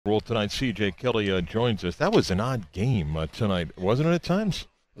Rule tonight. C.J. Kelly joins us. That was an odd game tonight, wasn't it? At times.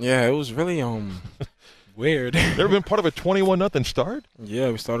 Yeah, it was really weird. Never been part of a 21-0 start. Yeah,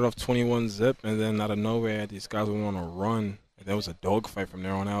 we started off 21 zip, and then out of nowhere, these guys went on a run. There was a dogfight from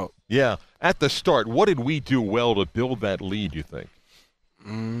there on out. Yeah, at the start, what did we do well to build that lead? You think?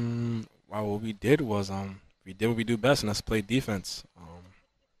 Well, what we did was we did what we do best, and that's play defense.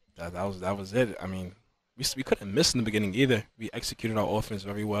 That was it. I mean, we couldn't miss in the beginning either. We executed our offense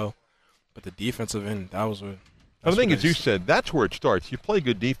very well, but the defensive end, that was what. I think, as you said, that's where it starts. You play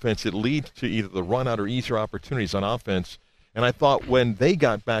good defense, it leads to either the run out or easier opportunities on offense. And I thought when they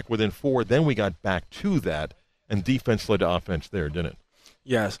got back within 4, then we got back to that, and defense led to offense there, didn't it?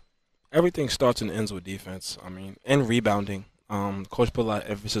 Yes. Everything starts and ends with defense. I mean, and rebounding. Coach put a lot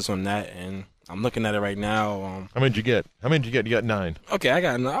of emphasis on that, and I'm looking at it right now. How many did you get? You got 9. Okay, I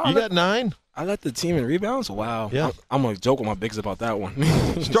got 9. You got 9? I led the team in rebounds? Wow. Yeah. I'm going to joke with my bigs about that one.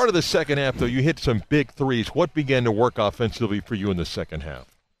 Start of the second half, though, you hit some big threes. What began to work offensively for you in the second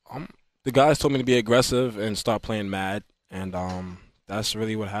half? The guys told me to be aggressive and start playing mad, and that's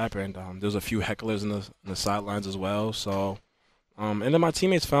really what happened. There was a few hecklers in the sidelines as well. So, and then my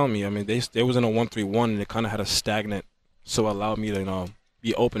teammates found me. I mean, they was in a 1-3-1, and they kind of had a stagnant, so it allowed me to,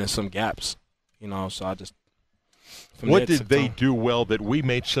 be open in some gaps. So I just. What did they do well that we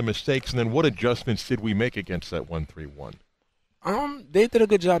made some mistakes, and then what adjustments did we make against that 1-3-1? They did a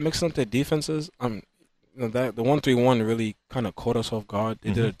good job mixing up their defenses. The 1-3-1 really kind of caught us off guard.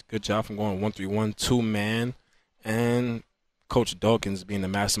 They did a good job from going 1-3-1, 2-man, and Coach Dawkins, being the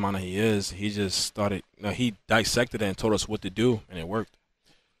mastermind that he is, he just started. He dissected it and told us what to do, and it worked.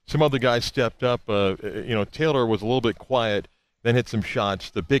 Some other guys stepped up. Taylor was a little bit quiet, then hit some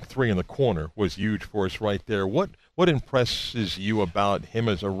shots. The big 3 in the corner was huge for us right there. What impresses you about him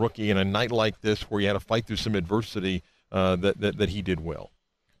as a rookie in a night like this where you had to fight through some adversity that he did well?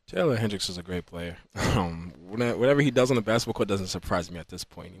 Taylor Hendricks is a great player. Whatever he does on the basketball court doesn't surprise me at this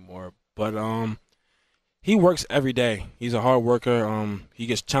point anymore. But he works every day. He's a hard worker. He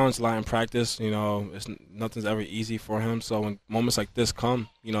gets challenged a lot in practice. Nothing's ever easy for him. So when moments like this come,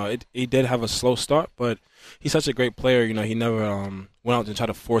 he did have a slow start, but he's such a great player. He never went out and tried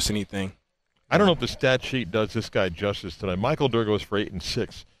to force anything. I don't know if the stat sheet does this guy justice tonight. Michael Durr goes for 8 and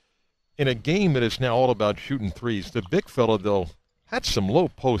 6. In a game that is now all about shooting threes, the big fella, though, had some low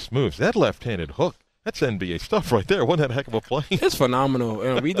post moves. That left-handed hook, that's NBA stuff right there. Wasn't that a heck of a play? It's phenomenal.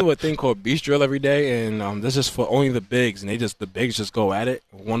 And we do a thing called beast drill every day, and this is for only the bigs, and the bigs just go at it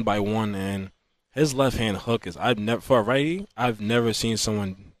one by one. And his left-hand hook is, for a righty, I've never seen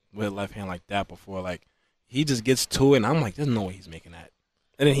someone with a left hand like that before. Like, he just gets to it, and I'm like, there's no way he's making that.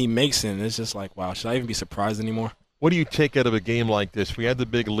 And then he makes it, and it's just like, wow, should I even be surprised anymore? What do you take out of a game like this? We had the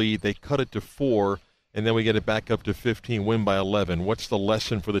big lead. They cut it to 4, and then we get it back up to 15, win by 11. What's the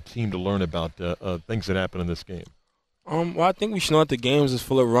lesson for the team to learn about things that happen in this game? Well, I think we should know that the games is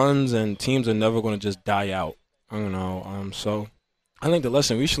full of runs, and teams are never going to just die out. I don't know. So I think the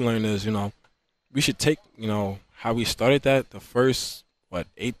lesson we should learn is, we should take, how we started that, the first,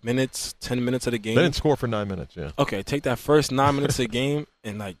 8 minutes, 10 minutes of the game. They didn't score for 9 minutes, yeah. Okay, take that first 9 minutes of the game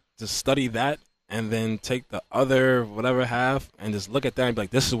and, just study that, and then take the other whatever half and just look at that and be like,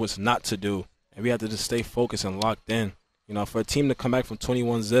 this is what's not to do. And we have to just stay focused and locked in. For a team to come back from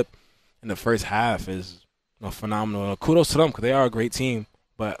 21 zip in the first half is phenomenal. Kudos to them because they are a great team.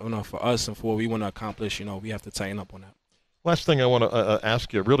 But for us and for what we want to accomplish, we have to tighten up on that. Last thing I want to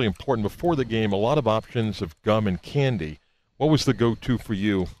ask you, really important, before the game, a lot of options of gum and candy. What was the go-to for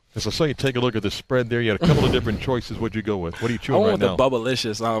you? Because I saw you take a look at the spread there. You had a couple of different choices. What'd you go with? What are you chewing right now? I went with the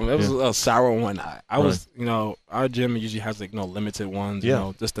Bubblicious. It was a little sour one. I was, our gym usually has limited ones,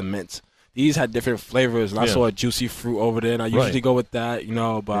 just the mints. These had different flavors, and I saw a juicy fruit over there, and I usually go with that,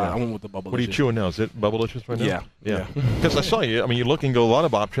 but I went with the Bubblicious. What are you chewing now? Is it Bubblicious right now? Yeah. Because I saw you. I mean, you look and go a lot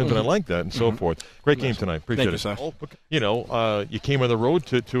of options, and I like that and so forth. Great game tonight. Appreciate it. Thank you, sir. You came on the road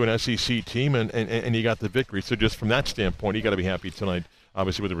to an SEC team, and you got the victory. So just from that standpoint, you got to be happy tonight,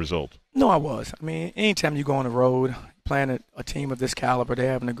 obviously, with the result. No, I was. I mean, anytime you go on the road, playing a team of this caliber,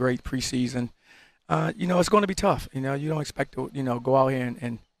 they're having a great preseason. It's going to be tough. You don't expect to, go out here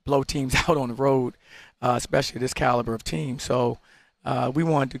and blow teams out on the road, especially this caliber of team. So we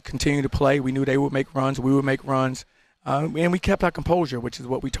wanted to continue to play. We knew they would make runs. We would make runs. And we kept our composure, which is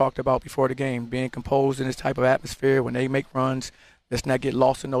what we talked about before the game, being composed in this type of atmosphere. When they make runs, let's not get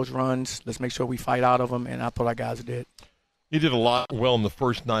lost in those runs. Let's make sure we fight out of them, and I thought our guys did. You did a lot well in the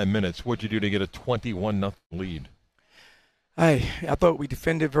first 9 minutes. What'd you do to get a 21-0 lead? I thought we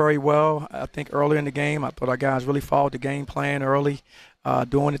defended very well. I think earlier in the game, I thought our guys really followed the game plan early,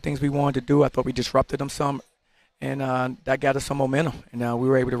 doing the things we wanted to do. I thought we disrupted them some. and that got us some momentum. And we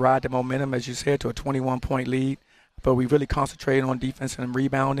were able to ride the momentum, as you said, to a 21-point lead. But we really concentrated on defense and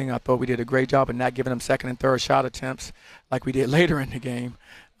rebounding. I thought we did a great job of not giving them second and third shot attempts like we did later in the game.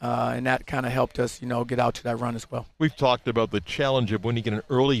 And that kind of helped us, get out to that run as well. We've talked about the challenge of when you get an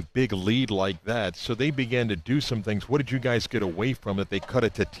early big lead like that. So they began to do some things. What did you guys get away from that they cut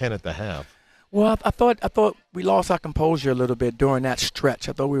it to 10 at the half? Well, I thought we lost our composure a little bit during that stretch.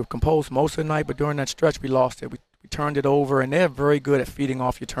 I thought we were composed most of the night, but during that stretch we lost it. We turned it over, and they're very good at feeding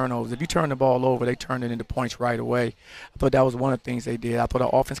off your turnovers. If you turn the ball over, they turn it into points right away. I thought that was one of the things they did. I thought our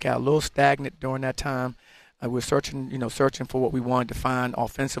offense got a little stagnant during that time. We were searching for what we wanted to find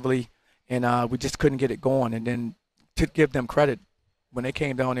offensively, and we just couldn't get it going. And then to give them credit, when they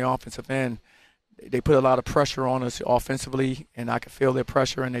came down the offensive end, they put a lot of pressure on us offensively, and I could feel their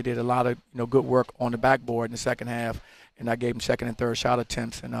pressure, and they did a lot of good work on the backboard in the second half. And I gave them second and third shot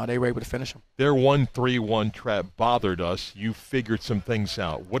attempts, and they were able to finish them. Their 1-3-1 trap bothered us. You figured some things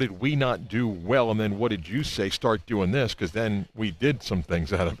out. What did we not do well, and then what did you say, start doing this? Because then we did some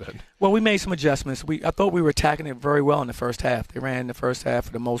things out of it. Well, we made some adjustments. I thought we were attacking it very well in the first half. They ran the first half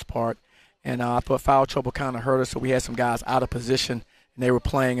for the most part, and I thought foul trouble kind of hurt us, so we had some guys out of position, and they were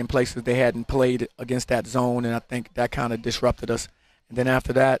playing in places they hadn't played against that zone, and I think that kind of disrupted us. And then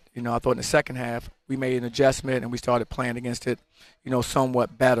after that, I thought in the second half, we made an adjustment and we started playing against it,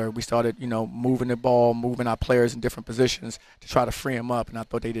 somewhat better. We started, moving the ball, moving our players in different positions to try to free them up, and I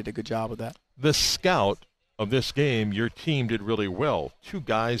thought they did a good job of that. The scout of this game, your team did really well. Two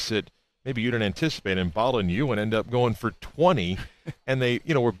guys that maybe you didn't anticipate, and Bala and Ewan end up going for 20, and they,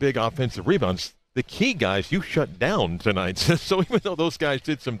 were big offensive rebounds. The key guys you shut down tonight. So even though those guys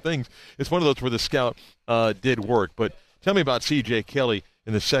did some things, it's one of those where the scout did work. But tell me about C.J. Kelly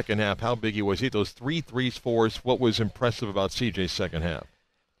in the second half. How big he was. He hit those 3 threes for us. What was impressive about C.J.'s second half?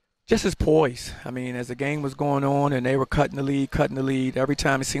 Just his poise. I mean, as the game was going on and they were cutting the lead, every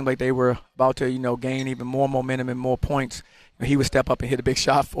time it seemed like they were about to, gain even more momentum and more points, he would step up and hit a big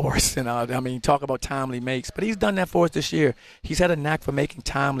shot for us. And, talk about timely makes. But he's done that for us this year. He's had a knack for making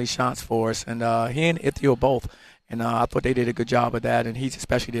timely shots for us. And he and Ithiel both. And I thought they did a good job of that, and he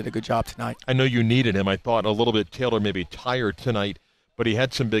especially did a good job tonight. I know you needed him. I thought a little bit Taylor maybe tired tonight, but he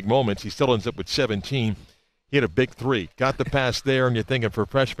had some big moments. He still ends up with 17. He had a big 3. Got the pass there, and you're thinking for a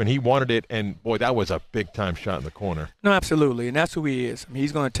freshman, he wanted it, and, boy, that was a big-time shot in the corner. No, absolutely, and that's who he is. I mean,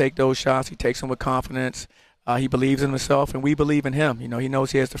 he's going to take those shots. He takes them with confidence. He believes in himself, and we believe in him. He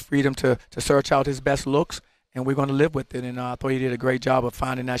knows he has the freedom to search out his best looks, and we're going to live with it. And I thought he did a great job of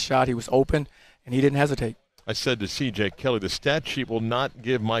finding that shot. He was open, and he didn't hesitate. I said to C.J. Kelly, the stat sheet will not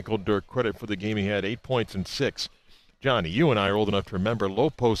give Michael Dirk credit for the game he had, 8 points and 6. Johnny, you and I are old enough to remember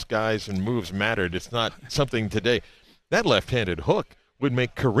low post guys and moves mattered. It's not something today. That left-handed hook would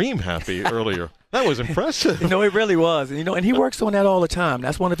make Kareem happy earlier. That was impressive. It really was. And he works on that all the time.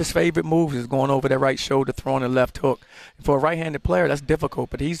 That's one of his favorite moves is going over that right shoulder, throwing a left hook. And for a right-handed player, that's difficult,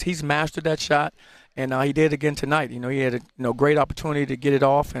 but he's mastered that shot, and he did again tonight. He had a great opportunity to get it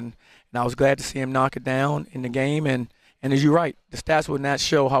off, and I was glad to see him knock it down in the game. And as you're right, the stats would not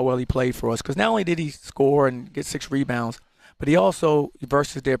show how well he played for us because not only did he score and get 6 rebounds, but he also,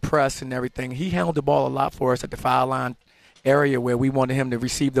 versus their press and everything, he handled the ball a lot for us at the foul line area where we wanted him to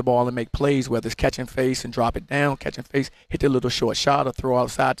receive the ball and make plays, whether it's catch and face and drop it down, catch and face, hit the little short shot or throw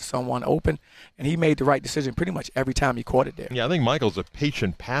outside to someone open. And he made the right decision pretty much every time he caught it there. Yeah, I think Michael's a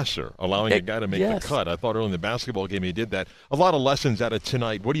patient passer, allowing a guy to make the cut. I thought early in the basketball game he did that. A lot of lessons out of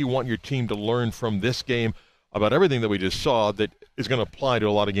tonight. What do you want your team to learn from this game about everything that we just saw that is going to apply to a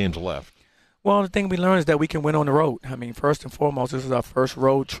lot of games left? Well, the thing we learned is that we can win on the road. I mean, first and foremost, this is our first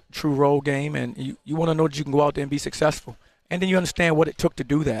true road game, and you want to know that you can go out there and be successful. And then you understand what it took to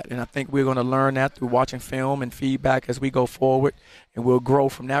do that. And I think we're going to learn that through watching film and feedback as we go forward, and we'll grow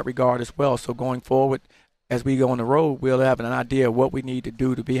from that regard as well. So going forward, as we go on the road, we'll have an idea of what we need to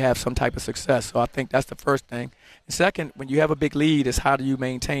do to have some type of success. So I think that's the first thing. And second, when you have a big lead, is how do you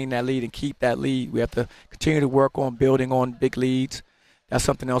maintain that lead and keep that lead? We have to continue to work on building on big leads. That's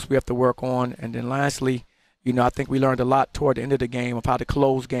something else we have to work on. And then lastly, I think we learned a lot toward the end of the game of how to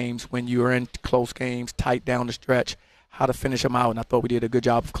close games when you're in close games, tight down the stretch, how to finish them out. And I thought we did a good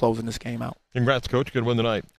job of closing this game out. Congrats, Coach. Good win tonight.